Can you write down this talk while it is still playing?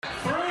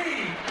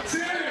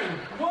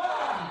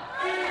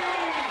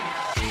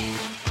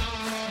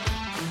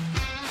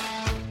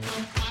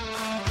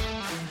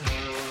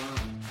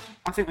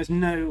I think there's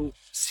no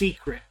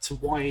secret to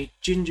why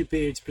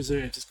Gingerbeard's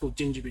preserves is called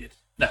Gingerbeard.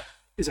 No.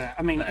 Is there?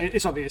 I mean,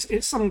 it's obvious.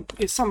 It's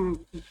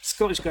some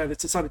Scottish guy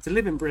that's decided to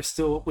live in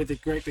Bristol with a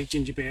great big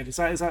ginger beard. Is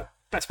that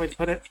best way to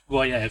put it?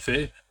 Well, yeah, if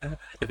it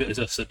was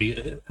us,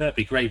 it'd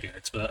be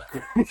greybeards, but...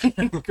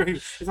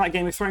 It's like a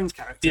Game of Thrones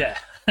character. Yeah.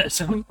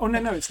 Oh,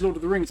 no, it's Lord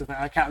of the Rings, I think.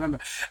 I can't remember.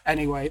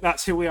 Anyway,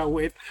 that's who we are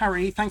with.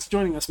 Harry, thanks for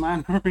joining us,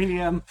 man. I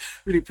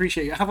really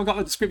appreciate it. Have I got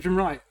the description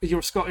right?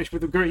 You're Scottish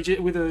with a great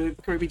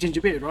big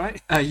ginger beard,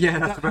 right? Yeah,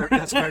 that's about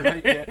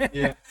right.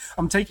 Yeah.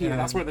 I'm taking it.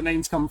 That's where the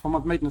names come from.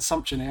 I've made an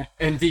assumption here.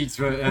 Indeed.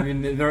 I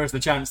mean, there is the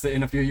chance that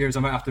in a few years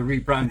I might have to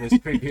rebrand this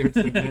greybeard.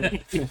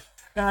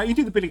 You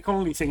do the Billy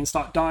Connolly thing and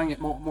start dyeing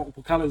it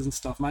multiple colours and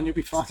stuff, man. You'll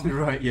be fine.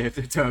 Right? Yeah.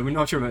 We're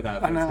not sure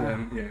about that.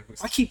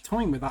 But, I keep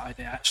toying with that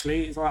idea.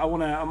 Actually, it's like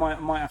I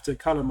might have to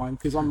colour mine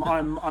because I'm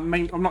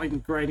not even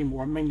grey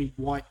anymore. I'm mainly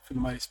white for the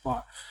most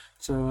part.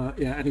 So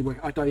Anyway,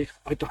 I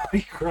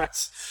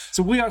digress.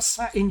 So we are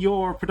sat in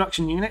your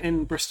production unit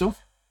in Bristol.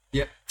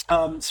 Yep.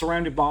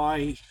 Surrounded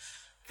by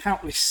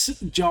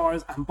countless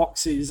jars and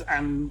boxes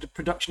and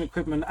production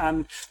equipment,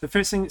 and the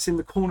first thing that's in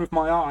the corner of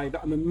my eye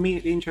that I'm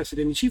immediately interested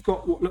in is you've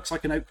got what looks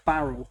like an oak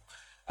barrel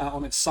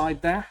on its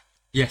side there.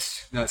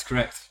 Yes, that's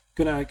correct.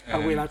 Are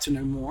we allowed to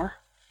know more?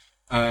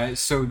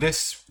 So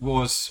this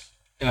was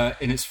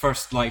in its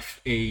first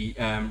life a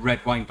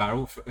red wine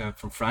barrel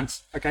from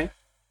France. Okay.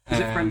 Is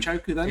it French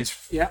oak then? It's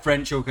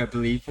French oak, I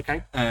believe.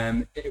 Okay.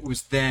 It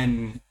was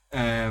then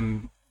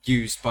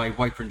used by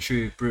Wiper and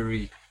True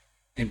Brewery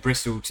in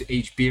Bristol to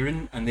age beer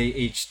in, and they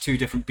aged 2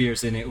 different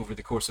beers in it over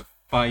the course of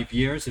 5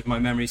 years, if my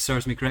memory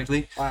serves me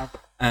correctly. Wow.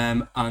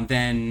 And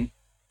then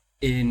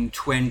in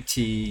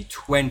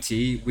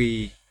 2020,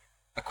 we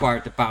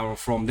acquired the barrel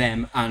from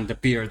them and the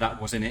beer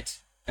that was in it,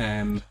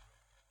 and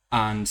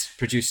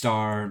produced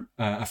our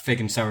a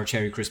fig and sour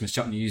cherry Christmas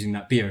chutney using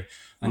that beer,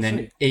 and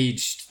then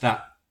aged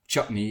that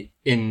chutney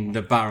in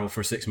the barrel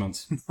for 6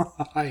 months.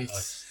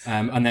 Nice.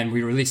 And then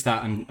we released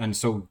that and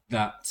sold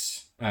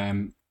that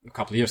a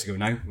couple of years ago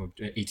now,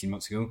 18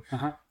 months ago.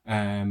 Uh-huh.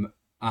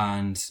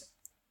 And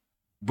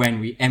when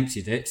we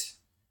emptied it,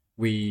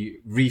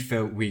 we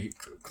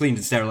cleaned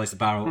and sterilised the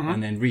barrel,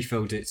 and then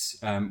refilled it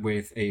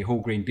with a whole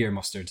grain beer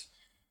mustard,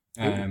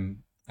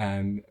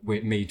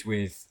 made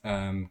with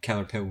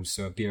Keller Pills,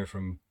 so a beer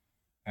from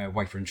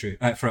Wiper and True,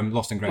 from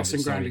Lost and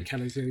Grounded.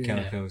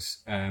 Keller Pills.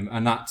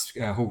 And that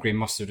whole grain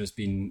mustard has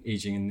been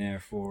aging in there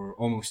for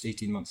almost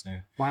 18 months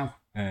now. Wow.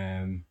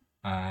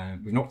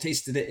 We've not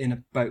tasted it in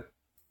about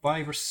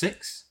 5 or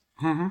 6.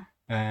 Mm-hmm.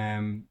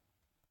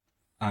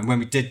 And when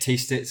we did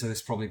taste it, so this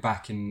is probably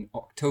back in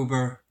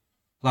October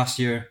last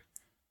year,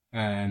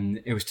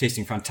 it was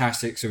tasting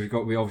fantastic. So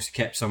we obviously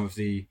kept some of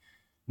the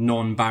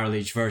non-barrel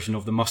aged version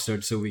of the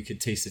mustard, so we could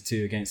taste the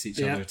two against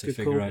each other to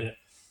figure out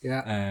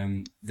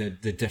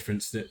the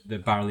difference that the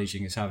barrel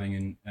aging is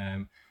having.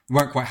 And we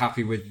weren't quite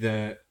happy with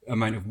the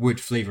amount of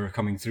wood flavour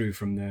coming through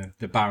from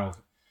the barrel.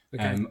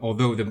 Okay.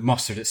 Although the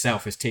mustard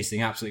itself is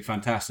tasting absolutely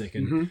fantastic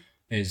and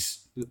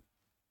is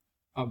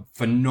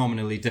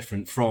phenomenally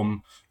different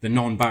from the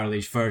non-barrel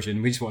aged version.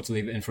 We just want to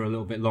leave it in for a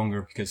little bit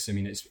longer because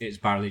it's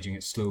barrel aging.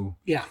 It's slow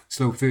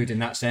food in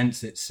that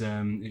sense. It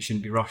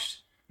shouldn't be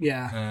rushed.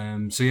 Yeah.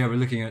 We're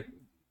looking at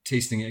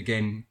tasting it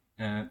again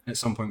at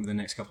some point within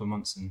the next couple of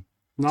months and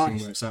seeing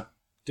where it's at.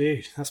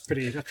 Dude, that's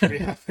pretty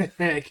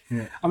big.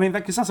 Yeah. I mean,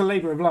 because that's a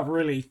labour of love,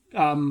 really.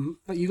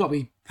 But you got to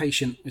be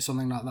patient with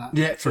something like that.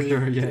 Yeah, for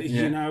sure. Yeah.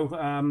 You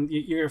know,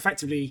 you're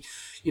effectively,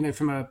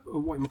 from a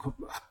what you call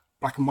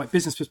black and white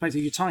business perspective,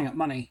 you're tying up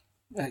money.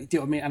 Do you know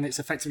what I mean? And it's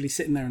effectively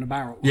sitting there in a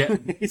barrel. Yeah.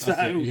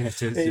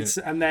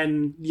 And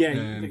then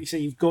like you say,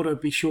 you've got to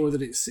be sure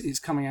that it's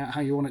coming out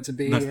how you want it to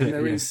be.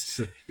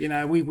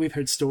 We've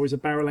heard stories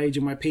of barrel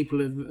aging where people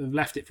have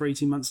left it for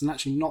 18 months and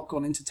actually not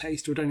gone into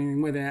taste or done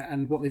anything with it,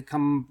 and what they've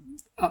come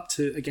up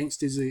to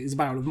against is a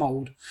barrel of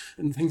mould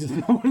and things of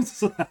that.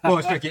 Well,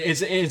 it's tricky.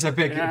 It's a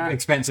big,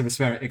 expensive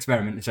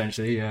experiment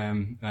essentially,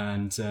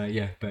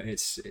 but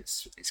it's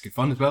good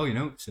fun as well.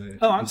 So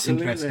it's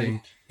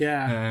interesting.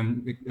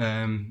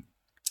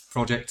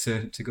 Project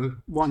to go.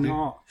 Why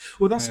not?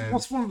 Well, that's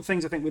one of the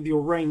things I think with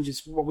your range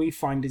is what we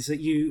find is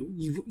that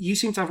you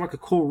seem to have like a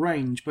core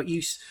range, but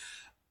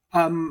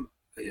how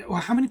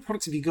many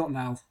products have you got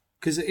now?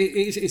 Because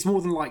it's more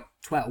than like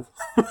 12.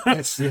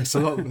 It's a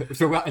lot.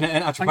 So in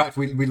actual fact,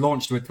 we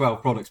launched with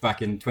 12 products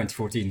back in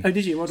 2014. Oh,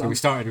 did you? Well done. So we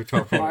started with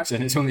 12 products,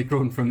 and it's only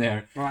grown from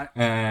there. Right.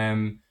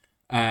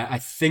 I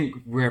think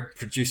we're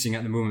producing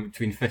at the moment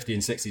between 50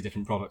 and 60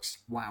 different products.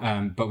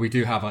 Wow. But we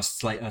do have a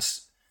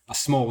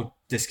small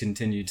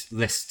discontinued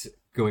list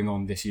going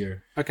on this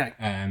year. Okay.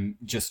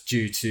 Just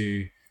due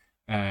to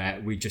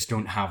we just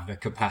don't have the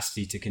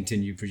capacity to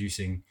continue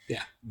producing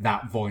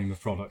that volume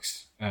of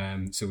products.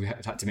 So we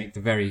had to make the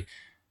very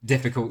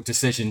difficult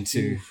decision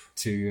to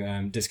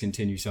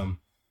discontinue some.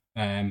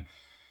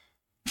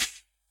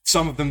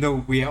 Some of them,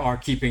 though, we are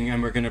keeping,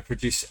 and we're going to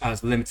produce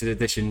as limited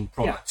edition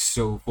products.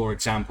 So, for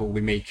example,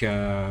 we make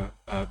a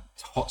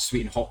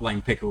sweet and hot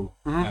lime pickle,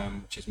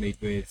 which is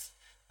made with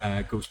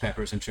ghost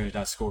peppers and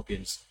Trinidad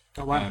scorpions.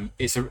 Oh wow!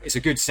 It's a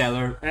good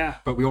seller. Yeah.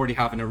 But we already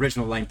have an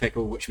original lime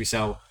pickle which we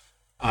sell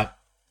a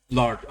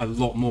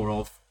lot more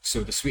of.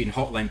 So the sweet and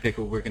hot lime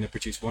pickle we're going to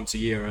produce once a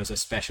year as a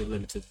special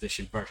limited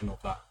edition version of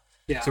that.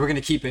 Yeah. So we're going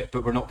to keep it,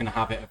 but we're not going to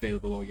have it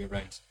available all year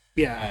round.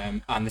 Yeah.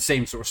 And the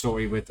same sort of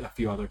story with a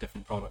few other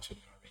different products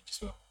within our range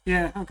as well.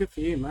 Yeah, how good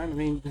for you, man. I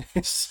mean,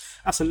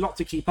 that's a lot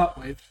to keep up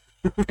with.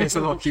 It's a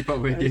lot to keep up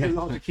with, It's a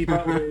lot to keep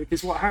up with.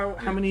 Because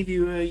how many of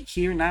you are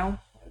here now?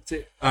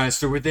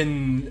 So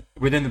within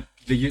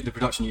the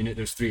production unit,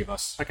 there's 3 of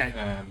us. Okay.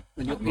 And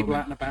you've got people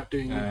out and about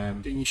doing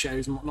your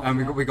shows and whatnot.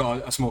 And we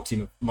got a small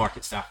team of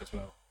market staff as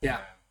well. Yeah.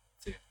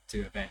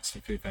 To events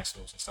and food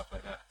festivals and stuff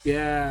like that.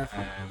 Yeah.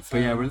 But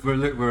yeah,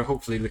 we're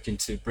hopefully looking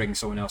to bring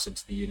someone else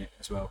into the unit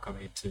as well,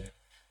 coming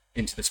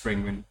into the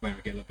spring when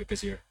we get a little bit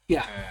busier.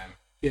 Yeah.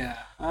 Yeah.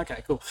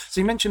 Okay. Cool.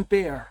 So you mentioned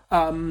beer.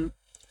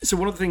 So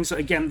one of the things that,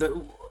 again, that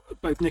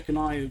both Nick and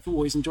I have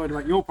always enjoyed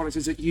about your products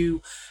is that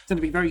you tend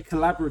to be very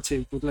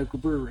collaborative with local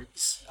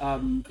breweries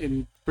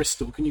in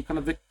Bristol. Can you kind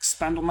of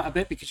expand on that a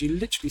bit? Because you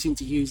literally seem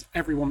to use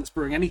everyone that's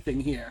brewing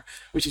anything here,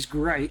 which is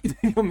great.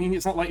 I mean,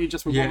 it's not like you're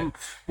just with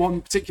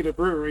one particular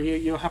brewery.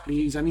 You'll happily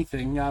use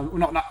anything. Well,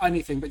 not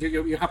anything, but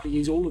you'll happily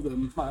use all of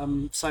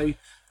them. So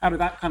how did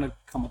that kind of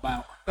come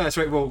about? That's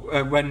right. Well,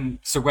 when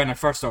I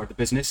first started the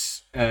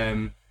business,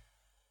 one,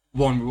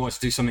 we wanted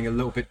to do something a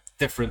little bit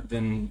different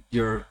than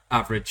your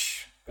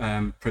average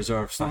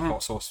preserve /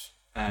 hot sauce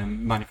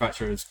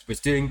manufacturer was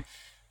doing.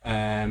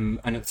 And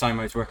at the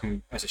time I was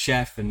working as a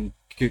chef and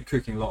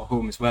cooking a lot at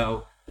home as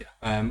well. Yeah.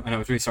 And I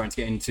was really starting to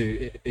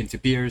get into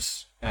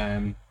beers,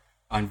 and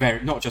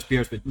not just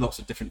beers, but lots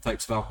of different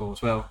types of alcohol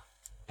as well,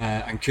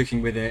 and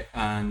cooking with it.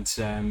 And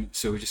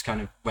so we just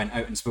kind of went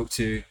out and spoke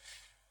to,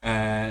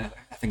 I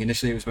think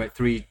initially it was about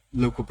 3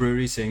 local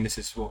breweries saying this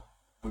is what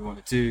we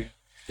want to do.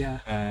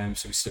 Yeah.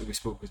 So we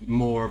spoke with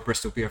Moore,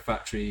 Bristol Beer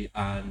Factory,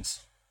 and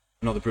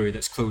another brewery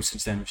that's closed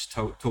since then, which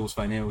is Tolls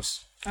Fine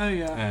Ales. Oh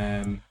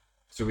yeah.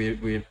 So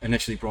we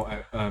initially brought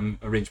out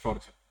a range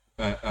product,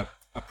 a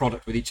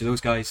product with each of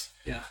those guys.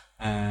 Yeah.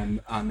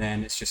 And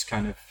then it's just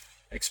kind of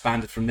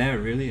expanded from there,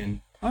 really.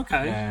 And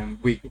okay.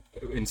 We,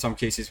 in some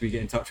cases, we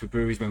get in touch with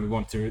breweries when we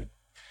want to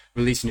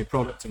release a new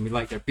product and we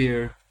like their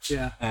beer.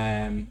 Yeah.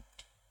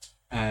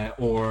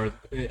 Or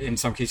in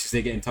some cases,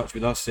 they get in touch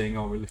with us saying,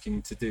 "Oh, we're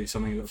looking to do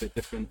something a little bit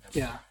different.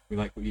 Yeah. We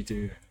like what you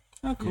do."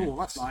 Oh, cool. Yeah,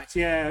 that's nice.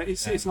 Yeah,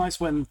 it's nice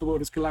when the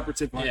world is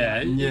collaborative like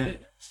that. Yeah.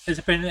 Has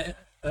there been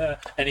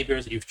any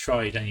beers that you've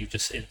tried and you've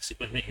just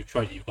when you've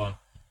tried it, you've gone,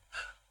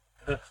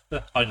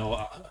 I know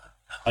what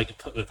I can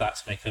put with that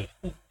to make a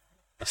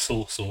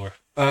sauce or?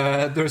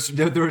 There's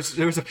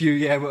a few.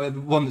 Yeah,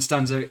 one that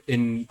stands out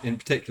in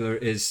particular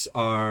is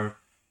our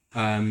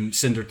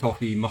Cinder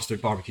Toffee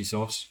mustard barbecue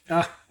sauce,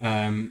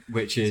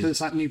 which is so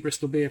it's like New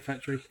Bristol Beer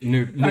Factory.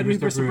 New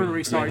Bristol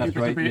Brewery. Sorry, yeah, New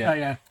Bristol Brewery. Yeah. Oh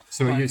yeah.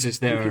 So it uses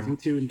their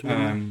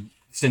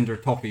Cinder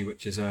Toffee,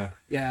 which is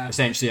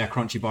essentially a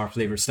crunchy bar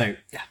flavour stout.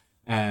 Yeah.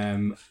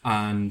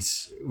 And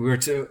this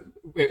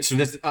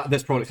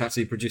product's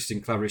actually produced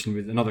in collaboration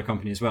with another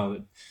company as well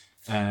that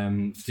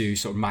do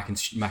sort of mac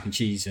and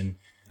cheese and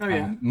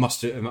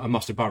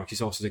mustard barbecue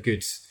sauce is a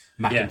good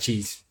mac and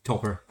cheese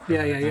topper.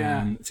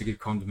 Yeah. It's a good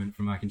condiment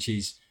for mac and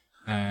cheese.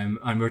 And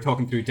we were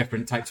talking through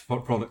different types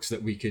of products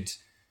that we could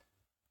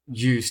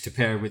use to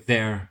pair with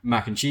their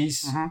mac and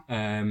cheese.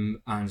 And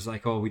it's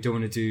like, we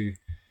don't want to do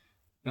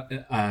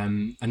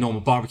a normal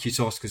barbecue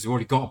sauce because we've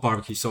already got a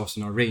barbecue sauce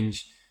in our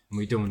range, and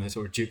we don't want to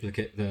sort of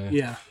duplicate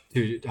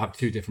have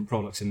 2 different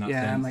products in that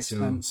sense. Yeah, makes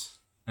sense.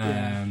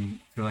 They're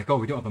like,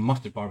 we don't have a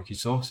mustard barbecue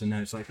sauce, and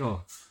now it's like, I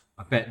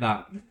bet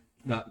that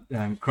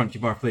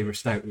crunchy bar flavour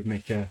stout would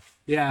make a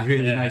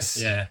really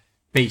nice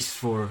base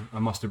for a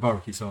mustard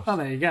barbecue sauce. Oh,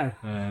 there you go.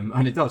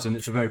 And it does, and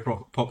it's a very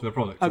popular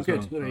product. Oh,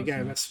 good. There you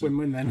go. That's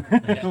win-win then.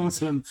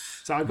 Awesome.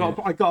 So I got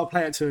to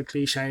play it to a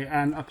cliche,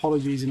 and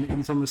apologies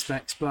in some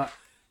respects, but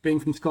being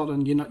from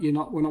Scotland, we're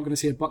not going to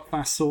see a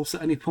Buckfast sauce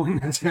at any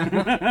point.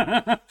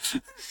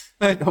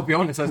 I'll be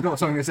honest, that's not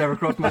something that's ever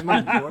crossed my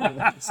mind before.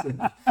 That's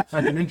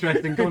an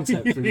interesting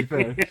concept, to be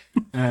fair.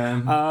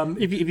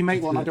 If you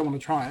make one, I don't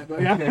want to try it,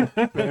 but yeah.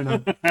 Okay, fair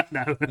enough.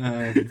 No.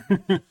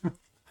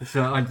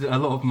 So a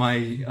lot of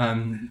my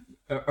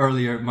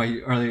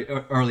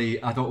early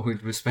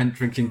adulthood was spent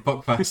drinking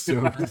Buckfast,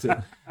 so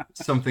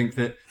it's something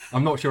that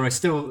I'm not sure I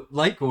still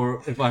like,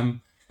 or if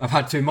I've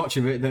had too much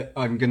of it that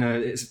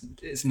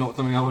it's not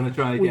something I want to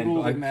try again.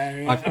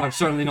 But I've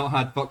certainly not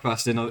had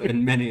Buckfast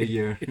in many a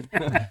year.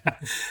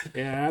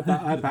 Yeah,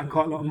 I had that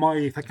quite a lot in my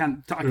youth. I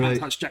can't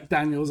touch Jack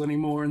Daniels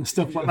anymore and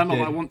stuff like that. Not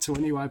that I want to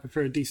anyway. I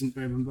prefer a decent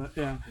bourbon, but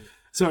yeah.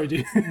 Sorry,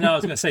 dude. No, I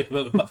was going to say,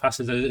 but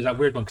Buckfast is that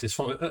weird one because it's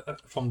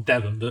from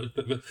Devon,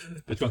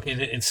 but drunk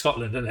in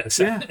Scotland, isn't it?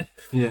 So.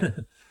 Yeah.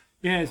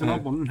 Yeah, it's an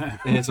odd one.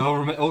 Yeah, so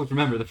I always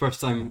remember the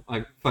first time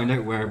I found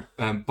out where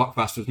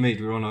Buckfast was made.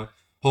 We were on a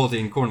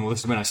holiday in Cornwall. This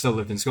is when I still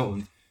lived in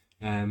Scotland,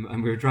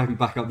 and we were driving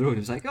back up the road.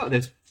 And it was like,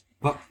 there's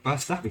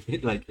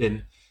Buckfast like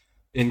in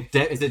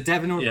Is it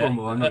Devon or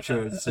Cornwall? I'm not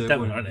sure. It's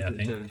Devon, aren't they? I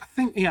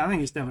think. I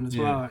think it's Devon as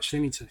well. Actually,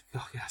 I need to.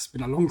 Oh, yeah, it's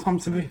been a long time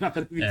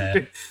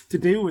to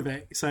deal with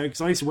it. So, because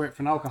I used to work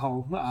for an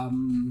alcohol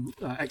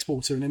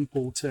exporter and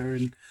importer,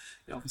 and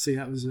obviously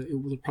it was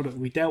a product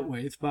that we dealt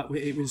with, but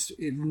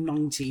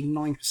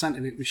 99%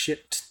 of it was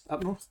shipped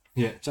up north.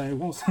 Yeah. So it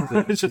was.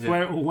 It's just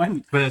where it all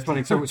went. But it's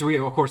funny. So we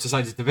of course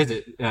decided to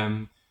visit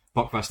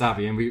Buckfast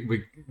Abbey, and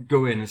we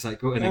go in. It's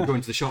like and then go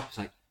into the shop. It's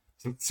like.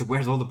 So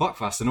where's all the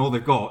Buckfast? And all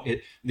they've got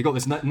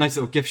this nice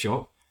little gift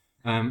shop,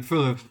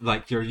 full of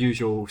like your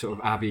usual sort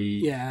of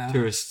Abbey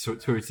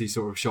touristy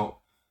sort of shop,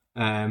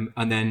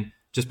 and then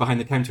just behind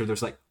the counter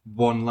there's like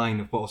one line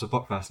of bottles of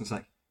Buckfast, and it's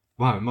like,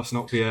 wow, it must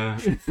not be a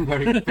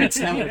very big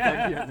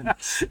seller.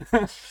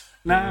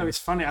 No, it's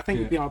funny. I think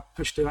it'd be our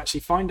push to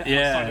actually find it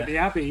outside of the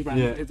Abbey. I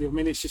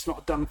mean, it's just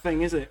not a done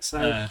thing, is it?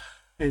 So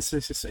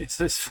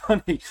it's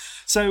funny.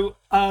 So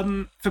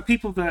for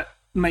people that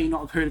may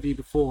not have heard of you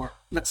before,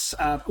 what's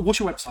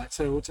your website?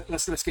 So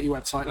let's get your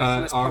website.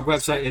 Our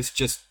website is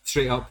just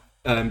straight up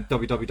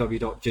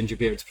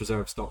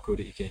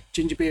www.gingerbeardspreserves.co.uk.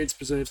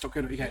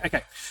 gingerbeardspreserves.co.uk.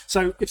 Okay,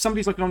 so if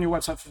somebody's looking on your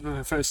website for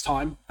the first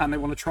time and they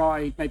want to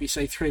try maybe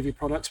say 3 of your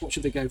products, what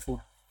should they go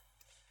for?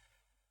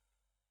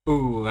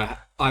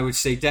 I would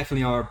say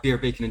definitely our beer,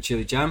 bacon and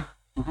chili jam,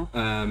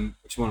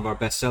 which is one of our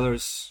best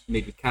sellers,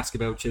 made with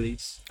cascabel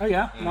chilies. Oh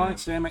yeah,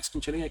 nice.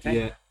 Mexican chili.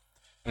 Okay.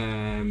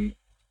 Yeah.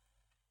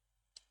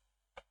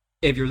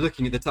 If you're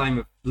looking at the time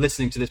of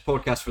listening to this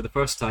podcast for the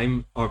first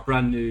time, our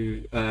brand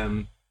new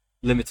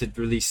limited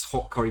release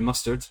hot curry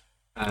mustard,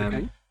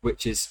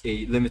 which is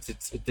a limited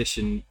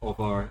edition of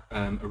our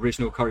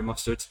original curry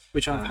mustard,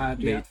 which I've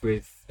had made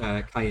with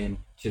cayenne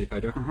chili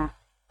powder.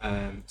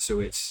 So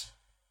it's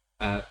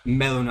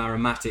mellow and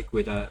aromatic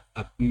with a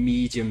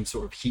medium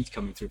sort of heat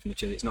coming through from the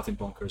chili. It's nothing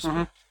bonkers.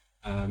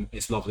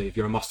 It's lovely. If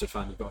you're a mustard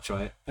fan, you've got to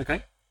try it.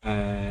 Okay.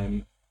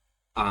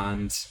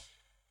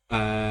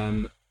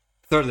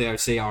 Thirdly, I would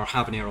say our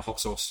habanero hot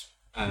sauce.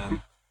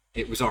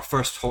 It was our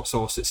first hot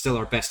sauce. It's still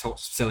our best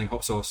selling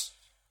hot sauce.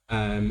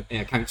 It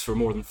accounts for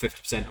more than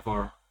 50% of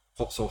our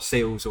hot sauce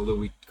sales, although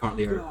we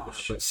currently are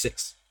about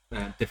 6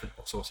 different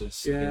hot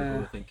sauces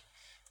available, I think.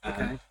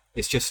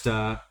 It's just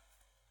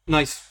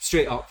nice,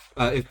 straight up.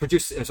 It's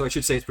produced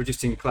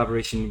in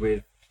collaboration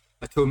with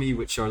Atomi,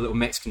 which are a little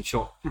Mexican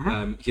shop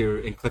here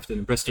in Clifton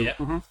and Bristol.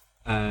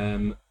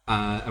 And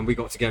we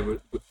got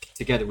together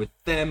with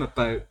them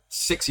about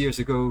 6 years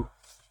ago.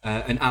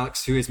 And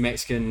Alex, who is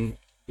Mexican,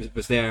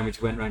 was there, and we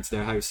just went round to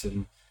their house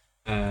and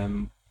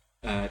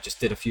just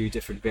did a few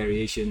different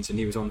variations. And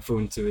he was on the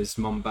phone to his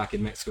mum back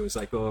in Mexico. He was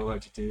like, "Oh,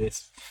 how'd you do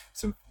this?"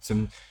 Some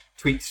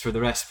tweaks for the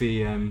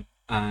recipe, and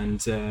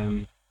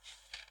the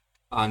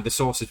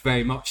sauce is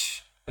very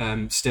much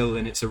still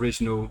in its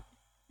original,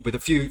 with a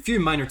few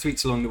minor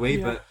tweaks along the way,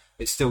 but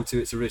it's still to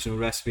its original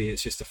recipe.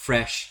 It's just a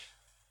fresh,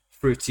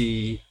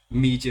 fruity,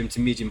 medium to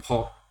medium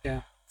hot.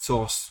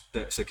 Sauce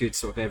that's a good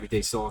sort of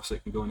everyday sauce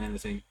that can go on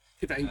anything.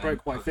 If it ain't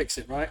broke, why fix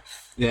it, right?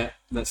 Yeah,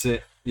 that's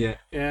it. Yeah.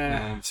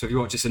 So if you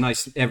want just a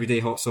nice everyday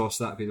hot sauce,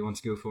 that'd be the one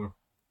to go for.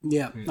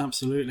 Yeah,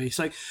 absolutely.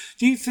 So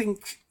do you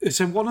think,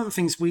 so one of the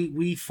things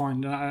we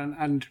find,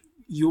 and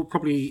you're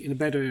probably in a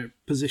better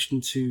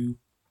position to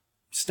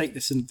state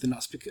this than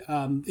us,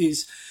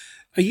 is,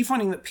 are you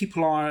finding that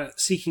people are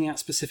seeking out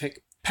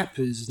specific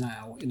peppers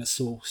now in a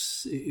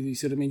sauce? You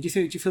sort of mean, do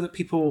you feel that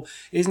people,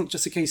 it isn't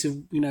just a case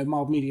of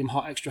mild, medium,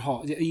 hot, extra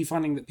hot? Are you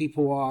finding that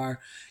people are,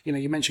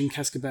 you mentioned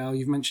cascabel,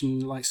 you've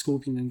mentioned like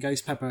scorpion and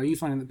ghost pepper, are you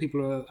finding that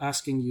people are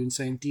asking you and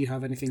saying, do you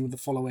have anything with the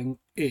following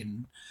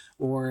in,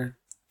 or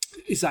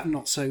is that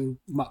not so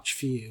much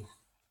for you?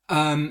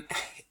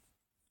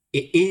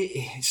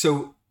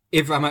 So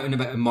if I'm out and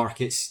about in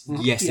markets,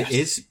 yes, it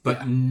is,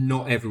 but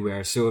not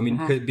everywhere. So I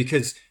mean,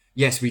 because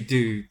yes, we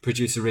do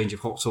produce a range of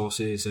hot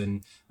sauces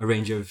and a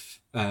range of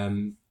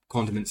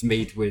condiments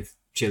made with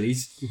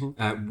chilies.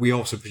 We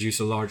also produce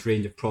a large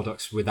range of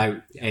products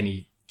without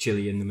any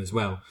chili in them as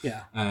well.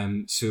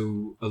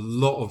 So a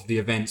lot of the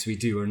events we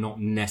do are not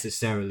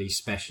necessarily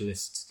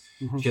specialists,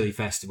 chili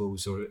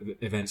festivals or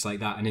events like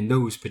that. And in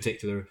those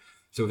particular,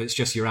 so if it's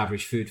just your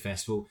average food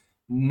festival,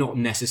 not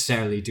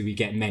necessarily do we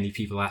get many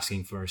people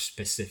asking for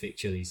specific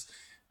chilies.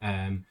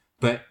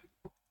 But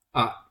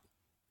at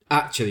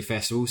chili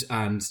festivals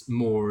and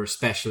more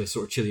specialist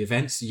sort of chili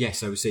events,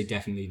 yes, I would say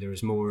definitely there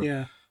is more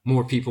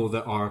people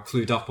that are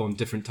clued up on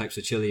different types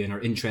of chili and are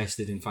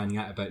interested in finding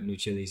out about new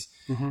chilies.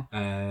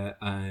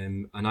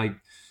 And I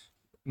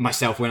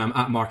myself, when I'm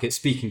at market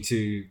speaking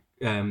to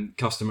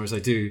customers, I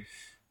do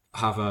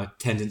have a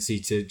tendency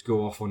to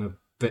go off on a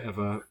bit of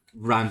a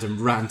random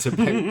rant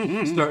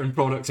about certain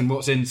products and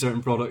what's in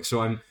certain products.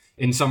 So I'm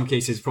in some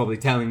cases probably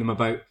telling them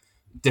about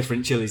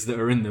different chilies that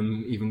are in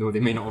them, even though they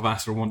may not have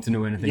asked or want to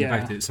know anything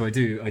about it. So I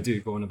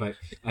do go on about,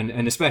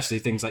 and especially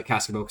things like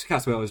cascabel, because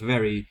cascabel is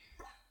very,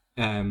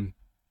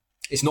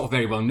 it's not a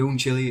very well known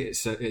chili.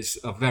 It's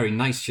a very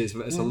nice chili.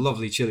 It's a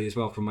lovely chili as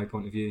well from my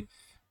point of view,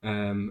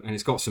 and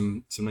it's got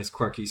some nice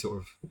quirky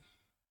sort of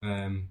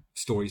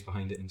stories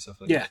behind it and stuff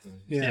like that.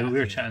 Yeah, we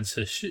were chatting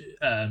to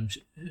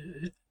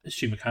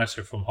Stu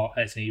McAllister from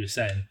Hotheads, and he was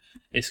saying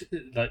it's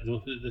like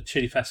the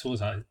chili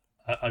festivals. I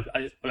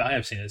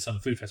have seen it at some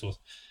food festivals.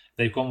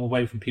 They've gone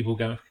away from people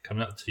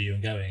coming up to you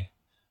and going,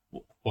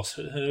 "What's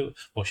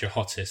your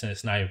hottest?" And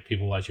it's now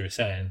people, as you were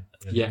saying,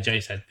 and Jay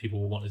said,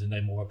 people wanted to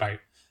know more about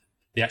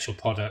the actual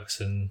products,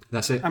 and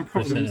that's it, and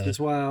provenance as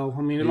well.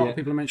 I mean, a lot of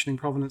people are mentioning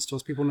provenance to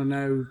us. People want to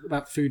know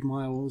about food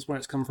miles, where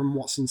it's come from,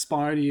 what's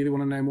inspired you. They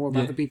want to know more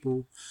about the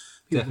people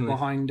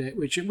behind it,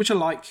 which I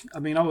like. I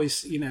mean, I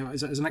always,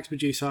 as an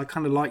ex-producer, I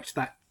kind of liked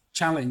that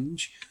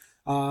challenge.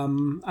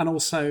 And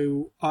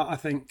also, I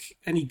think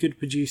any good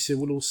producer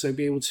will also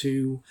be able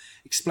to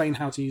explain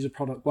how to use a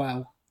product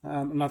well.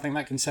 And I think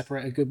that can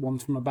separate a good one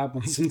from a bad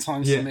one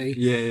sometimes for me.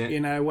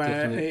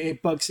 Where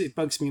it bugs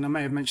me, and I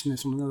may have mentioned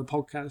this on another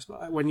podcast,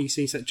 but when you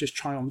see just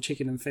try on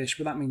chicken and fish,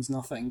 but that means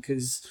nothing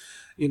because,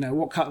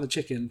 what cut of the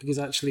chicken? Because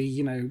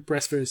actually,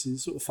 breast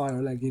versus sort of thigh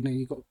or leg,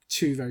 you've got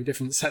two very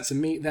different sets of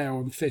meat there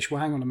on fish.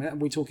 Well, hang on a minute, are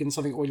we talking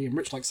something oily and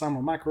rich like salmon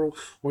or mackerel,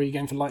 or are you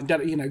going for light and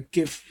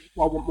delicate?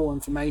 I want more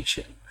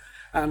information.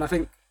 And I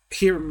think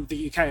here in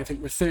the UK, I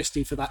think we're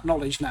thirsty for that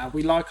knowledge now.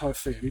 We like our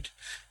food,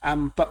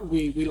 but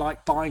we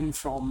like buying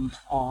from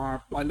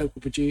our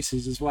local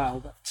producers as well.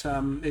 But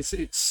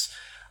it's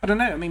I don't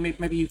know. I mean,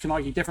 maybe you can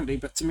argue differently,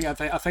 but to me, I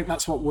think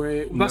that's what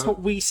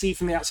what we see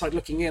from the outside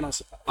looking in. I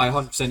suppose. I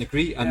 100%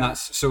 agree, and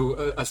that's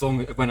so. As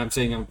long when I'm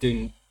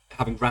saying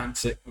having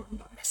rants, or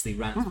not necessarily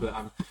rants, but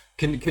I'm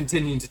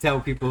continuing to tell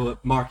people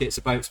markets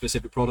about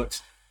specific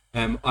products.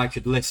 I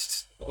could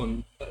list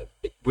on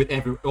with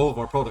all of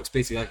our products.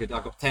 Basically,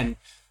 I've got 10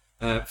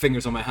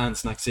 fingers on my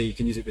hands, and I could say you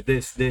can use it with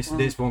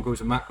this one goes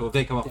with mackerel. If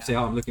they come up and say,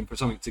 I'm looking for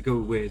something to go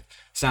with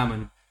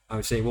salmon, I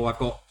would say, well, I've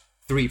got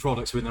 3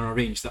 products within our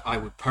range that I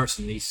would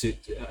personally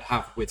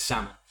have with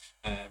salmon.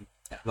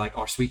 Like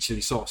our sweet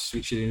chili sauce,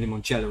 sweet chili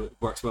limoncello, it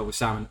works well with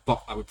salmon,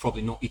 but I would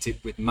probably not eat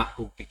it with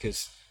mackerel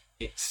because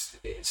it's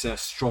a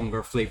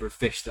stronger flavoured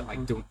fish that I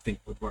don't think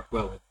would work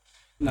well with.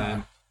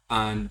 No.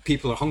 And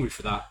people are hungry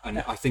for that, and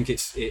I think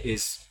it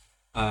is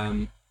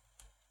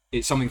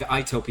something that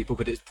I tell people,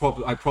 but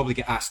I probably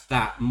get asked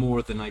that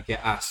more than I get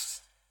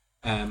asked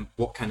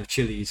what kind of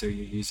chilies are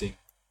you using,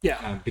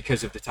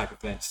 because of the type of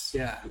events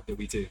that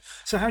we do.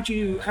 So how do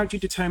you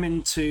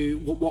determine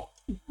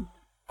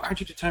how do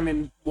you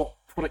determine what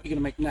product you're going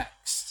to make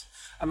next?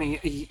 I mean,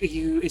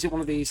 is it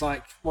one of these,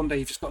 like, one day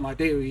you've just got an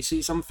idea, or you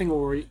see something,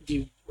 or do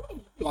you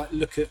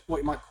look at what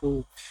you might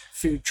call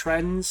food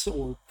trends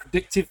or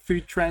predictive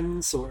food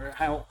trends, or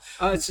how?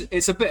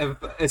 It's a bit of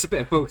both. It's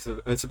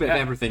a bit of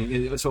everything.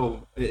 It's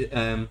all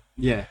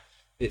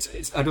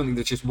it's. I don't think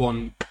there's just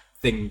one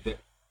thing that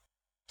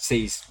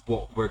says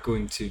what we're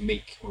going to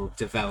make or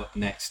develop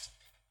next.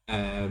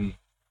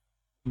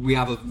 We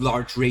have a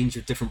large range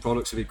of different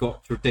products. So we've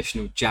got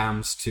traditional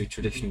jams to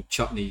traditional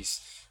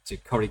chutneys to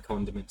curry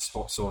condiments,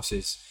 hot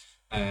sauces.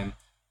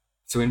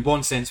 So in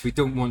one sense, we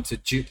don't want to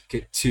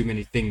duplicate too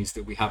many things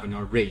that we have in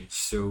our range.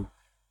 So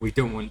we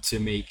don't want to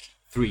make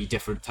 3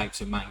 different types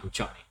of mango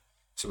chutney.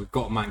 So we've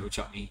got a mango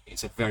chutney.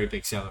 It's a very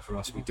big seller for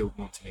us. We don't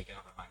want to make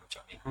another mango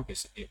chutney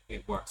because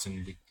it works,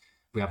 and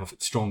we have a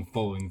strong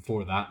following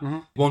for that.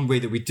 One way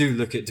that we do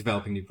look at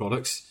developing new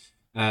products,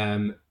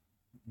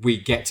 we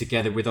get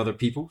together with other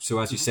people. So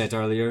as you said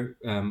earlier,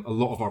 a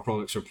lot of our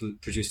products are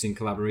produced in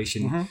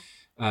collaboration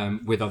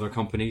with other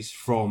companies,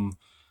 from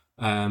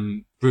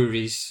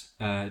breweries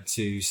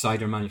to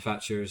cider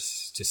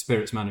manufacturers to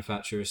spirits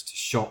manufacturers to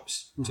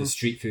shops to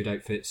street food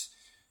outfits.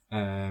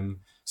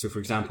 So for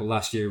example,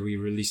 last year we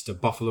released a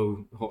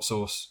buffalo hot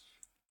sauce,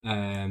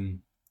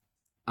 and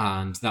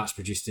that's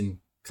produced in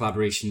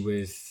collaboration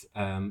with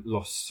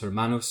Los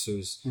Hermanos. So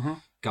this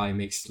guy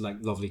makes like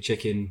lovely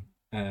chicken,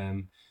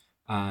 and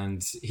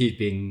he'd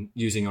been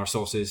using our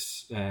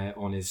sauces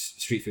on his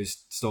street food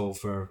stall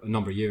for a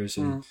number of years,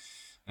 and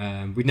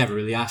we'd never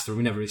really asked, or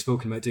we'd never really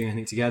spoken about doing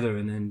anything together.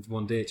 And then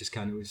one day it just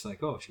kind of was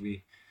like, oh, should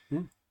we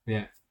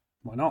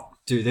why not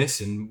do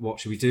this, and what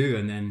should we do?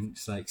 And then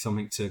it's like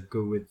something to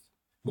go with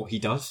what he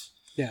does.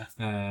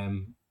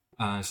 And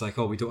it's like,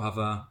 oh, we don't have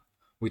a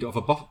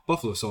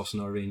buffalo sauce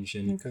in our range,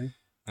 and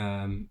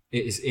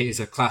it is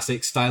a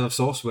classic style of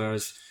sauce,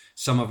 whereas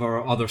some of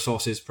our other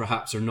sauces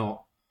perhaps are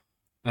not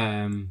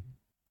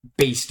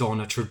based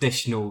on a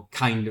traditional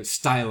kind of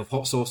style of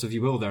hot sauce, if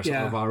you will. They're sort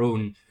of our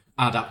own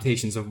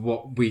adaptations of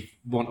what we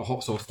want a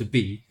hot sauce to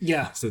be.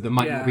 So there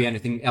might not be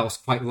anything else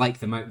quite like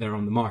them out there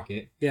on the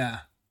market.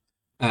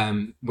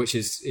 Which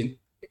is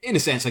in a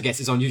sense, I guess,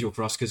 is unusual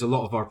for us, because a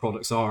lot of our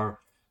products are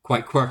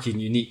quite quirky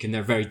and unique, and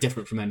they're very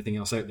different from anything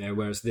else out there.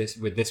 Whereas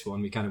with this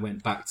one, we kind of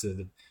went back to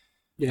the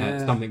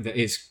something that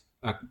is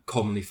a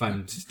commonly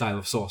found style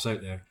of sauce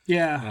out there.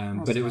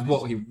 But it was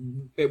what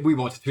we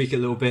wanted to tweak a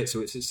little bit,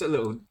 so it's a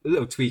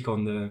little tweak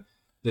on the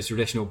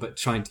traditional, but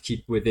trying to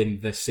keep within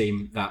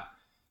that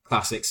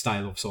classic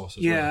style of sauce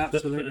as well.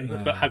 Absolutely.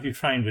 But have you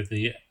found with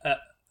the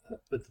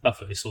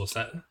buffalo sauce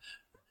that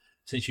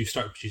since you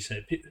started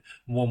producing it,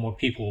 more and more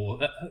people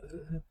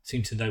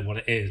seem to know what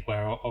it is,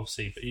 where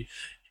obviously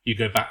you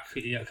go back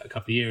a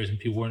couple of years and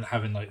people weren't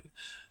having like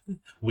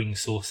wing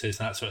sauces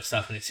and that sort of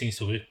stuff, and it seems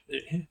to have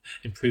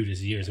improved as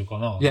the years have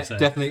gone on. Yeah, so.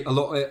 Definitely a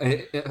lot.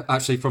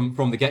 Actually,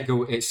 from the get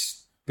go,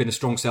 it's been a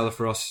strong seller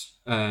for us.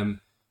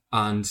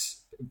 And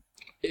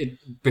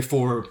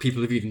before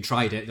people have even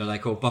tried it, they're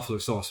like, "Oh, buffalo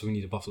sauce! We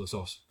need a buffalo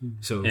sauce."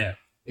 So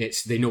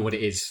they know what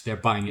it is. They're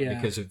buying it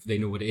because they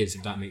know what it is.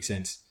 If that makes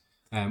sense.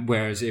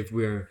 Whereas if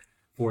we're,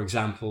 for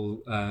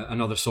example,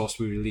 another sauce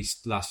we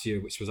released last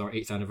year, which was our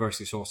 8th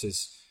anniversary sauce,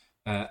 is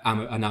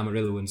an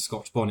Amarillo and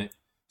Scotch bonnet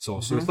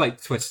sauce. So it's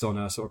like twist on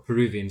a sort of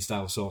Peruvian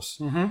style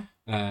sauce.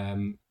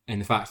 And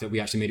the fact that we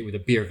actually made it with a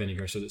beer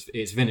vinegar, so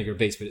it's vinegar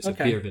based, but it's a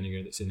beer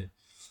vinegar that's in it.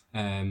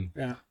 And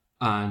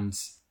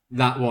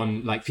that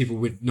one, like, people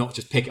would not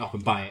just pick it up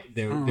and buy it.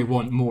 They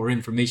want more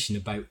information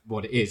about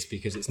what it is,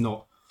 because it's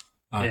not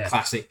a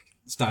classic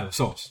style of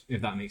sauce,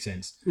 if that makes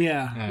sense.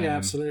 Yeah,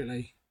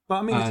 absolutely. But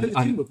I mean, the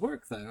two would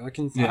work though.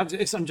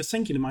 I'm just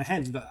thinking in my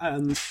head that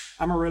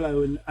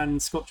Amarillo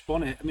and Scotch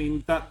bonnet. I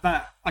mean,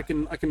 that I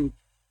can.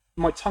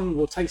 My tongue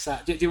will taste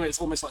that. Do you know,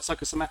 it's almost like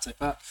psychosomatic.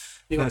 But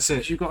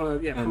you've got a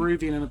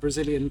Peruvian and a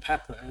Brazilian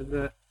pepper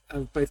that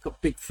have both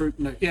got big fruit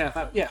note.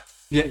 Yeah,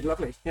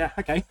 lovely. Yeah,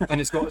 okay. And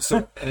it's got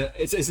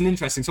it's an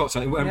interesting sauce.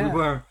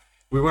 Right?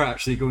 We were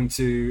actually going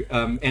to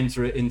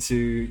enter it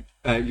into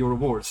your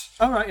awards.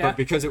 Oh right, yeah. But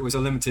because it was a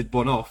limited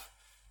one-off.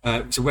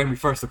 So when we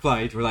first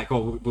applied, we're like,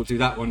 "Oh, we'll do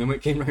that one." And when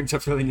it came around to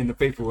filling in the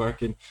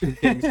paperwork and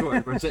getting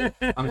sorted,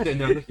 I'm sitting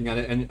there looking at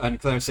it, and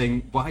Claire's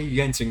saying, "Why are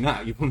you entering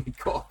that? You've only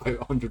got about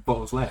 100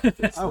 bottles left."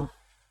 So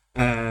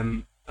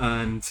we're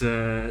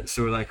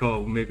like,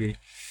 "Oh, maybe."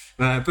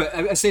 But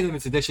I say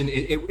limited edition.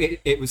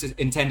 It was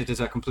intended as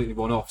a completely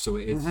one-off, so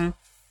it is.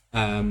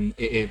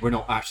 We're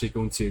not actually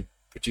going to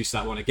produce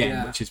that one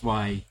again, which is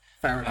why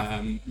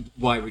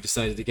we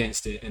decided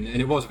against it. And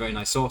it was a very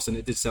nice sauce, and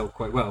it did sell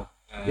quite well.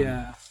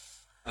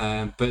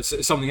 But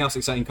something else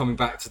exciting coming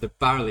back to the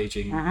barrel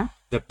aging,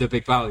 the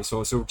big barley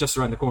sauce. So just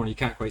around the corner, you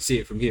can't quite see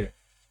it from here,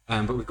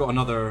 but we've got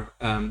another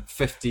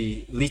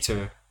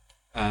 50-litre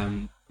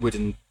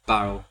wooden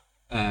barrel,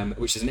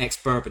 which is an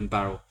ex-bourbon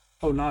barrel.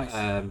 Oh, nice.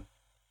 And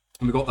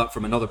we got that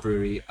from another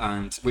brewery,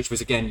 and which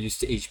was again used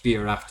to age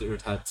beer after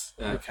it had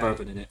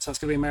bourbon in it. So it's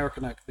going to be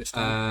American oak this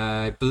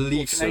time. I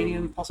believe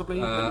Canadian,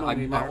 possibly.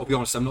 I'll be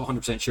honest, I'm not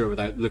 100% sure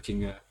without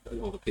looking at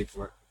all the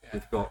paperwork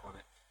we've got on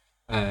it.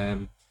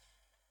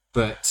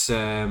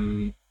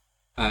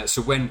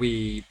 So when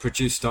we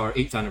produced our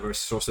 8th anniversary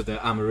sauce of the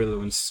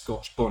Amarillo and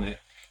Scotch bonnet,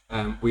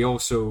 we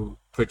also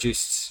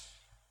produced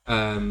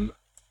an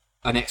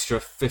extra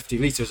 50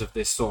 litres of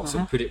this sauce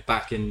and put it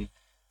back into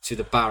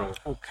the barrel.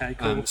 Okay,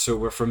 cool. So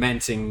we're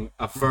fermenting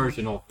a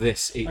version of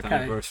this 8th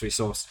anniversary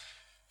sauce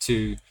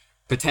to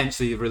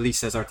potentially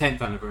release as our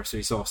 10th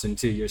anniversary sauce in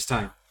 2 years'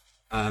 time.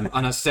 And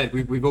as I said,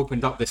 we've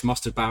opened up this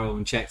mustard barrel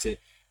and checked it.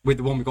 With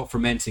the one we got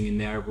fermenting in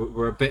there,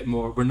 we're a bit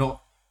more... We're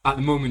not... At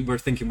the moment, we're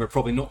thinking we're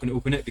probably not going to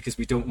open it because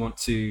we don't want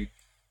to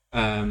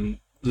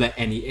let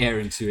any air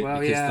into it,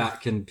 because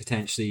that can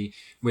potentially,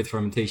 with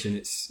fermentation,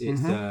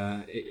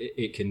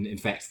 it can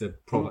infect the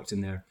product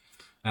in there.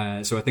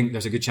 So I think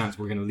there's a good chance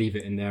we're going to leave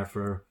it in there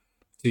for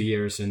 2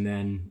 years and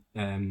then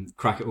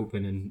crack it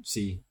open and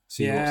see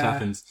what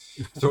happens,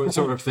 sort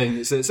of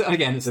thing. So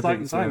again, it's a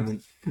big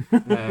experiment.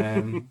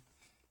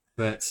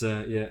 But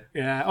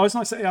Oh, it's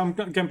nice. I'm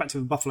going back to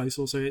the buffalo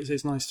sauce. So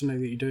it's nice to know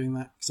that you're doing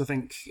that, because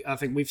I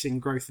think we've seen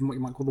growth in what you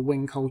might call the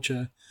wing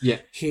culture.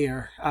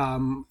 Here,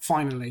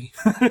 finally.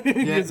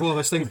 Well,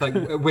 there's things like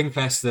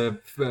Wingfest, the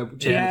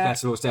chicken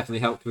festival has definitely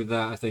helped with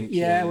that, I think.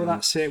 Well,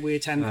 that's it. We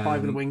attend 5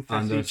 of the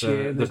Wingfest each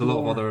year. There's a lot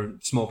of other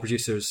small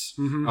producers,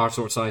 our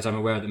sort of size, I'm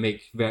aware, that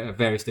make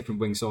various different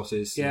wing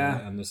sauces.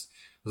 And there's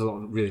a lot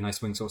of really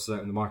nice wing sauces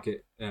out in the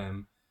market.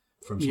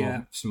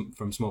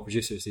 From small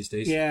producers these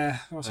days.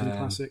 Awesome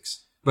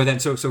classics. But then,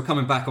 so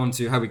coming back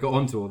onto how we got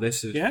onto all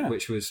this,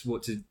 which was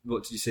what did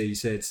you say? You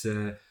said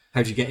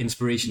how do you get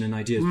inspiration and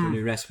ideas for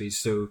new recipes?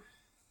 So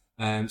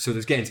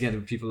there's getting together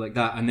with people like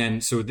that, and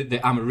then so the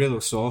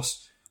Amarillo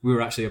sauce, we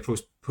were actually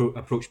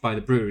approached by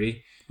the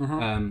brewery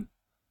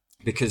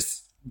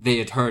because they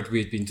had heard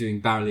we had been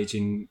doing barrel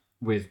aging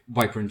with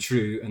Wiper and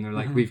True, and they're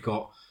like, we've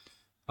got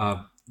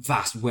a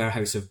vast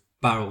warehouse of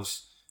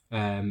barrels.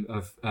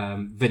 Of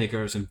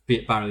vinegars and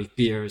barley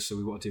beers, so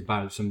we want to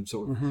do some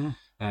sort of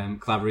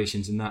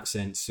collaborations in that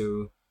sense.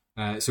 So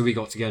we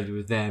got together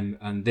with them,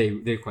 and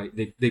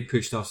they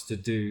pushed us to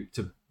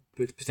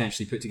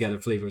potentially put together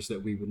flavors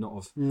that we would not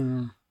have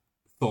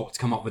thought to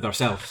come up with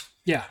ourselves.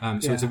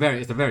 It's a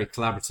very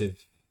collaborative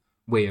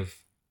way of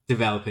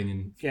developing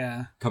and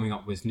coming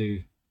up with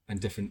new and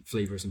different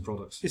flavors and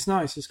products. It's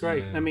nice. It's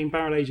great. I mean,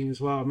 barrel aging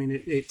as well. I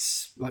mean,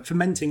 it's like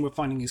fermenting. We're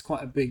finding is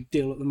quite a big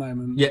deal at the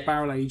moment.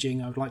 Barrel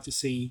aging, I would like to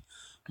see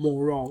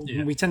more of.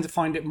 We tend to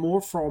find it more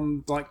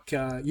from like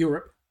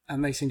Europe,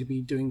 and they seem to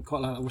be doing quite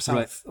a lot.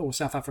 Or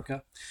South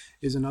Africa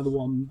is another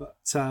one. But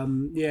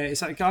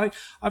it's like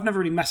I've never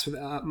really messed with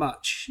it that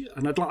much,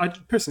 and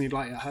I'd personally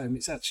like it at home.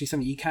 It's actually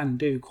something you can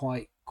do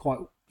quite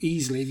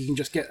easily if you can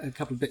just get a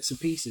couple of bits and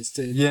pieces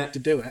to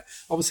do it.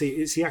 Obviously,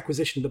 it's the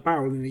acquisition of the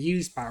barrel, and the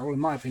used barrel, in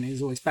my opinion,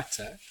 is always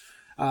better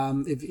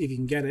if you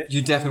can get it.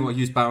 You definitely want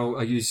to use barrel.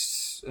 I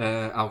use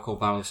alcohol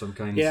barrel of some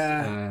kind.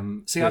 Yeah.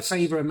 See, I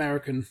favour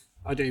American.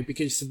 I do,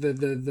 because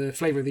the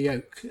flavour of the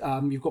oak.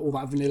 You've got all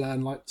that vanilla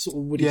and like sort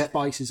of woody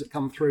spices that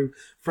come through.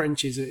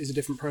 French is a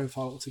different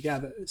profile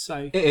altogether.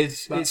 So it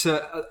is. It's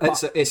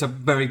a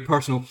very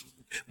personal.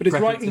 But it's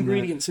right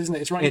ingredients, isn't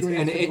it? It's right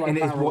ingredients. And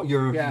it's what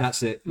you're.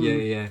 That's it.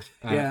 Yeah.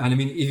 And I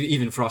mean,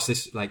 even for us,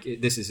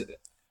 this is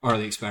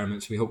early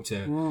experiments. We hope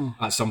to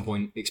at some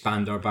point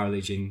expand our barrel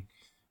aging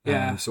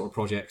sort of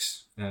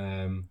projects.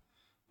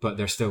 But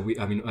they're still.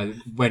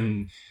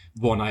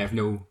 I have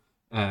no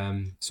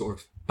sort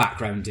of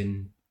background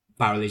in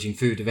barrel aging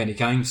food of any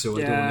kind, so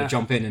I don't want to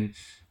jump in and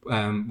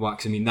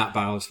wax. I mean, that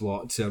barrel's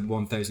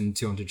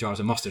 1,200 jars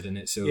of mustard in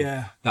it, so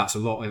that's a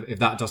lot. If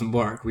that doesn't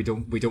work, we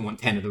don't want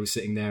 10 of those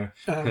sitting there.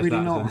 Really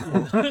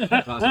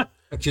that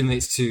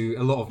accumulates to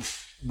a lot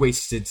of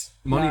wasted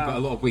money, but a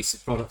lot of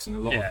wasted products and a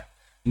lot of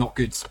not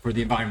good for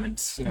the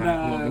environment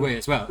along the way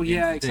as well.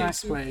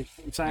 Exactly.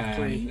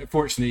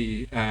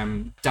 Fortunately,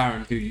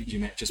 Darren, who you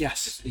met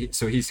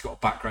so he's got a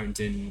background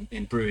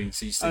in brewing,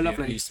 so he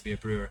used to be a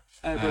brewer,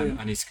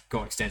 and he's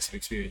got extensive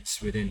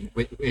experience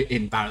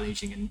in barrel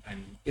aging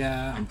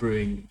and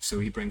brewing, so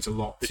he brings a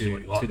lot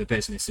to the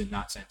business in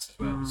that sense as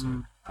well.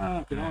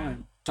 Good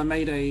on. I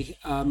made a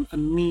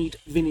mead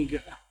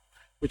vinegar,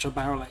 which I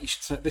barrel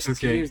aged. So this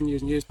is years and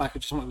years and years back. I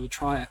just wanted to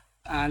try it,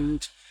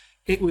 and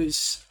it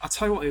was, I'll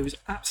tell you what, it was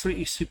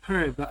absolutely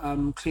superb at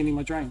cleaning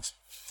my drains.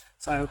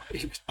 So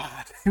it was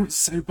bad. It was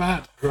so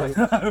bad. Right.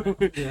 But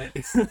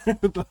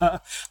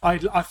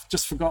I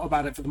just forgot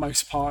about it for the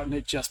most part, and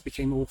it just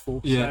became awful.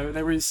 Yeah.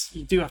 So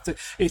you do have to,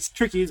 it's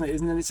tricky, isn't it?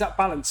 And it's that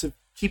balance of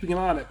keeping an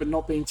eye on it, but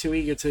not being too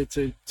eager to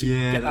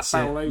get that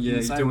barrel open. Yeah,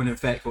 you don't want to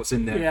affect what's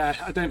in there. Yeah,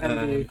 I don't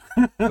envy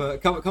you.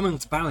 But coming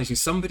to barrel aging,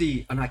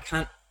 somebody, and I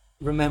can't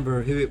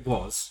remember who it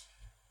was,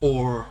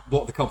 or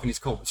what the company's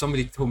called.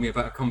 Somebody told me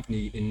about a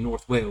company in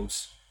North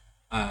Wales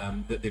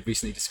that they've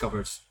recently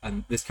discovered,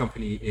 and this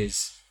company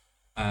is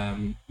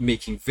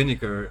making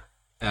vinegar,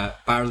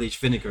 barrel-aged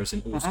vinegars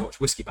in old Scotch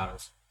whiskey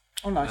barrels.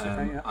 Oh, nice.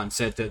 And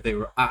said that they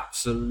were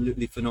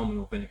absolutely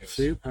phenomenal vinegars.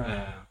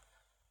 Super.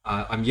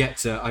 I'm yet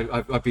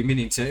to. I've been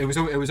meaning to. It was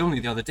only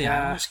the other day.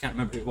 I just can't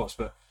remember who it was,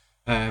 but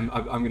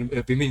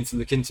I've been meaning to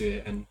look into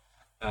it, and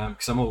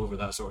because I'm all over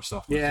that sort of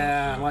stuff.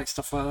 Yeah, I like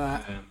stuff like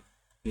that.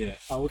 Yeah.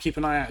 We'll keep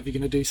an eye out if you're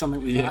going to do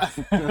something with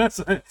that.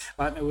 So,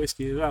 like no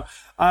whiskey as well.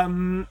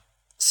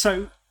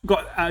 So,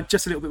 got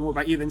just a little bit more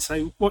about you then.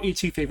 So, what are your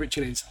two favourite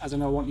chilies? As I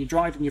know, I want you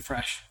dried and you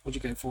fresh. What do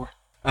you go for?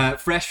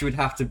 Fresh would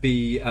have to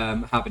be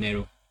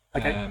habanero.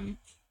 Okay.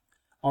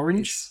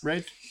 Orange,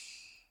 red.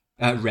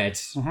 Red.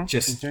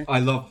 I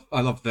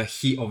love the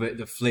heat of it,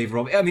 the flavour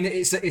of it. I mean,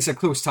 it's a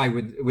close tie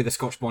with a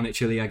Scotch bonnet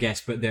chili, I guess,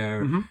 but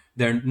they're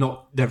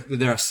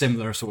a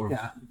similar sort of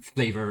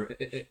flavour,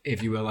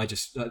 if you will. I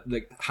just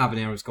like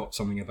habanero's got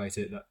something about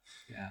it that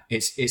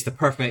it's the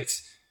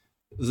perfect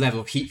level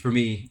of heat for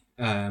me.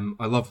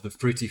 I love the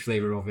fruity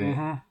flavour of it.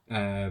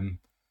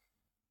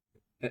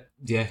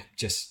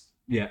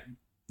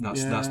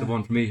 That's the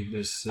one for me.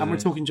 And we're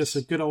talking just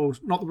a good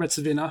old, not the red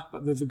Savina,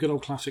 but the good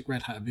old classic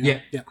red herb. Yeah,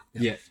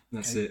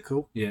 that's it.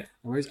 Cool. Yeah.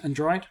 No worries. And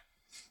dried?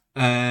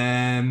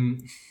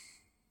 Dried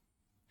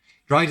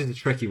is a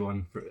tricky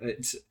one.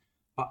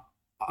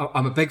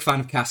 I'm a big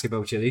fan of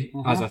cascabel chili,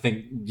 as I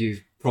think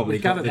you've probably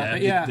got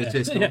the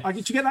gist of.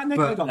 Did you get that, Nick?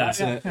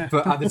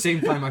 But at the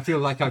same time, I feel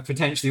like I've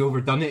potentially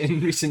overdone it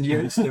in recent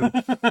years. So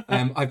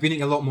I've been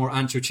eating a lot more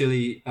ancho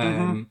chili.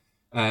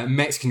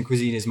 Mexican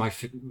cuisine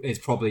is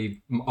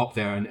probably up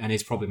there and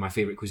is probably my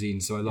favorite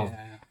cuisine. So I love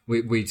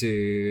we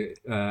do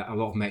a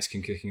lot of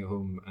Mexican cooking at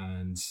home,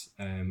 and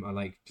I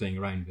like playing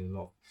around with a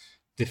lot of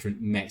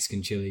different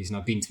Mexican chilies. And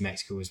I've been to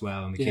Mexico as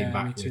well, and we came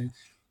back with a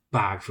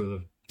bag full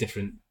of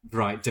different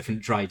dry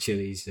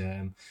chilies.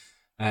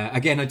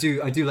 Again, I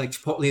do like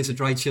chipotle as a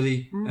dry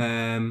chili,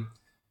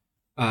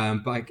 but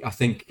I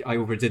think I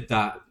overdid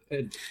that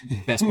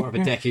best part of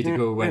a decade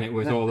ago when it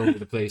was all over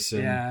the place.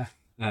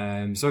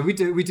 So we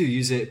do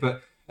use it,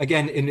 but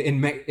again, in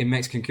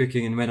Mexican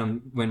cooking, and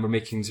when we're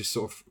making just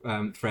sort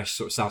of fresh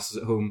sort of salsas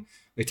at home,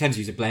 we tend to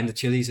use a blend of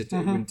chilies. I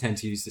wouldn't tend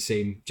to use the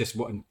same. Just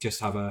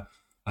have a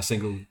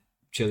single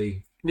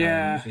chili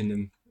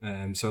in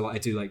them. So I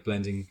do like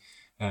blending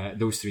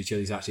those three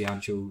chilies, actually,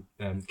 ancho,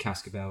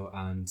 cascabel,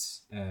 and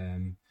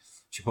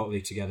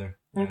chipotle together.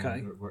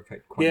 Okay, work out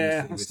quite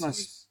nicely.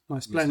 That's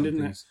nice blend,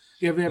 isn't it?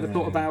 Have you ever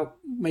thought about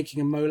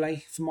making a mole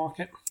for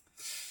market?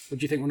 Or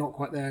do you think we're not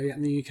quite there yet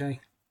in the UK?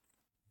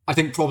 I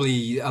think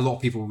probably a lot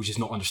of people will just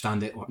not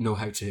understand it or know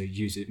how to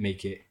use it,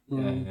 make it.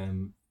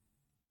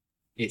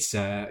 It's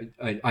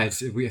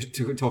we had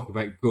to talk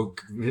about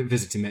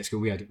visiting Mexico.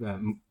 We had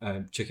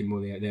chicken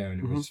mole out there,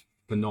 and it was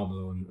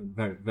phenomenal and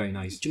very, very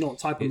nice. Do you know what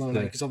type of mole?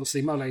 Because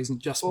obviously mole isn't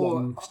just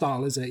one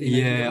style, is it?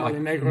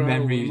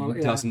 Memory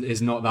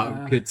is not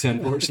that good,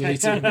 unfortunately.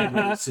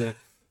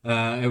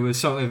 It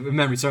was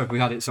memory served. We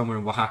had it somewhere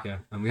in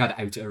Oaxaca, and we had it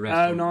out at a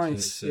restaurant. Oh,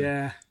 nice!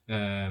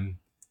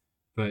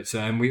 But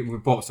we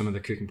bought some of the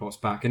cooking pots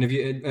back, and if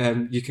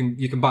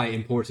you can buy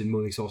imported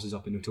moly sauces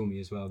up in Otomi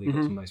as well. They've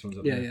got some nice ones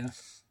up there.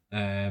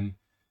 Yeah.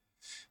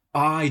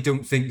 I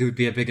don't think there would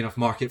be a big enough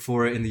market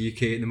for it in the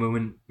UK at the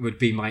moment. Would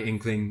be my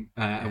inkling.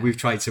 We've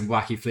tried some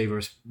wacky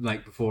flavors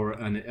like before,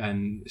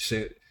 and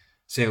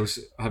sales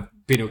have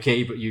been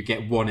okay, but you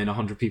get 1 in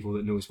 100 people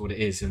that knows what it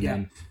is, and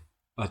then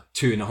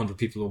 2 in 100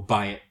 people will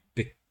buy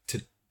it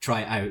to try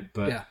it out.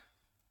 But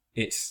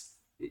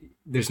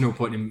there's no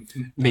point in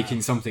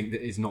making something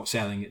that is not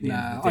selling at the end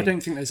of the day. I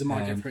don't think there's a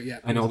market for it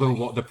yet. And although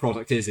what the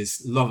product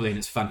is lovely and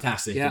it's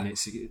fantastic, and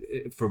it's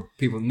for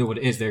people who know what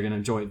it is, they're going to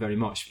enjoy it very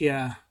much.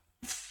 Yeah.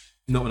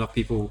 Not enough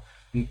people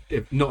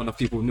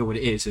know what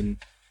it is, and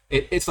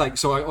it's like,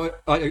 so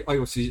I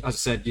also, as I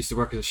said, used to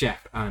work as a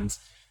chef, and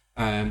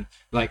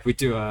like we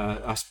do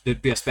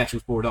there'd be a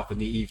specials board up in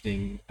the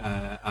evening,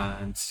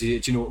 and do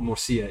you know what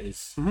morcilla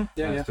is?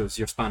 Mm-hmm. So it's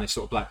your Spanish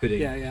sort of black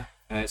pudding.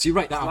 So you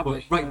write that up,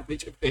 right?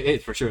 It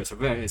is for sure.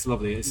 It's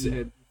lovely. It's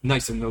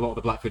nicer than a lot of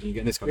the black pudding you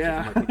get in this country.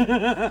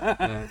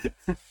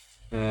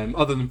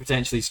 Other than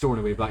potentially storing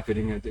away black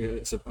pudding,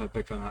 it's a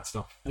big fan of that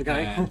stuff.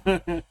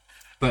 Okay.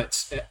 But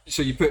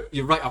so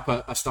you write up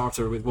a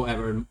starter with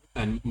whatever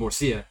and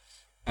morcilla,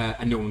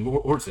 and no one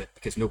orders it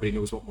because nobody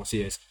knows what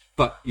morcilla is.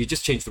 But you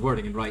just change the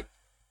wording and write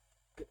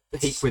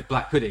 "heat with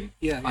black pudding,"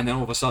 and then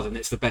all of a sudden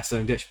it's the best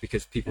selling dish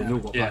because people know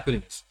what black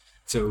pudding is.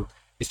 So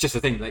it's just a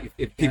thing. Like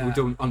if people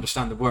don't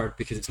understand the word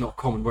because it's not a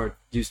common word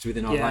used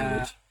within our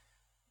language,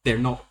 they're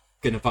not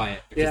going to buy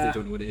it because they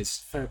don't know what it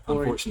is.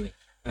 Unfortunately.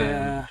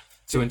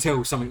 So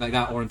until something like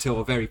that, or until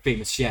a very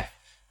famous chef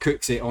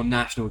cooks it on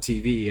national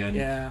TV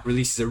and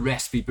releases a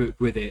recipe book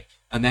with it,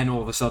 and then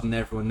all of a sudden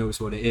everyone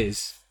knows what it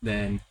is,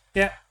 then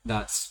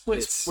that's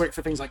it's worked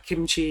for things like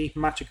kimchi,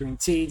 matcha green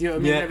tea. Do you know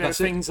what I mean? There are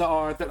things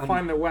that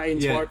find their way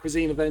into our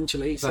cuisine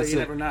eventually, so you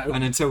never know.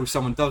 And until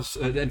someone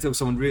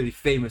really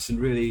famous and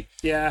really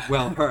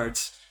well heard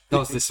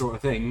does this sort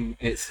of thing,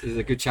 there's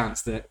a good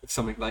chance that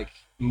something like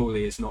mole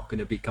is not going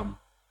to become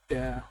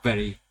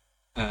very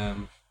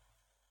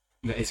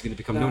that is going to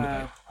become known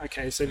about.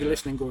 Okay, so if you're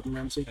listening, Gordon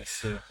Ramsay.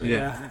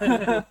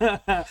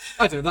 I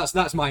don't know.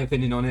 That's my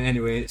opinion on it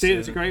anyway. It's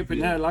a great,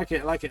 but I like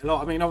it a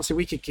lot. I mean, obviously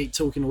we could keep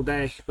talking all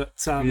day, but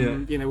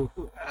you know,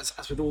 as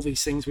with all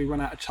these things, we run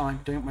out of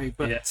time, don't we?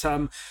 But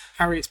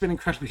Harry, it's been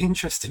incredibly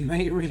interesting,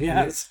 mate. It really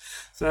has.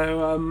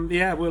 So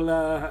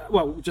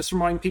we'll just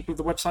remind people of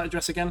the website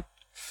address again.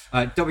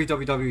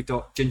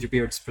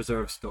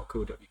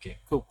 www.gingerbeardspreserves.co.uk.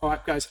 Cool. All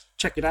right, guys,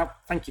 check it out.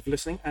 Thank you for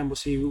listening, and we'll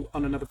see you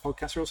on another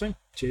podcast real soon.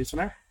 Cheers for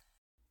now.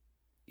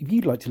 If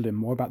you'd like to learn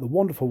more about the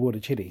wonderful world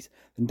of chilies,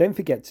 then don't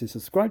forget to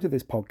subscribe to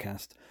this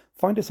podcast.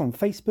 Find us on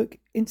Facebook,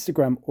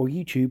 Instagram, or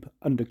YouTube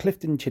under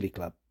Clifton Chili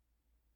Club.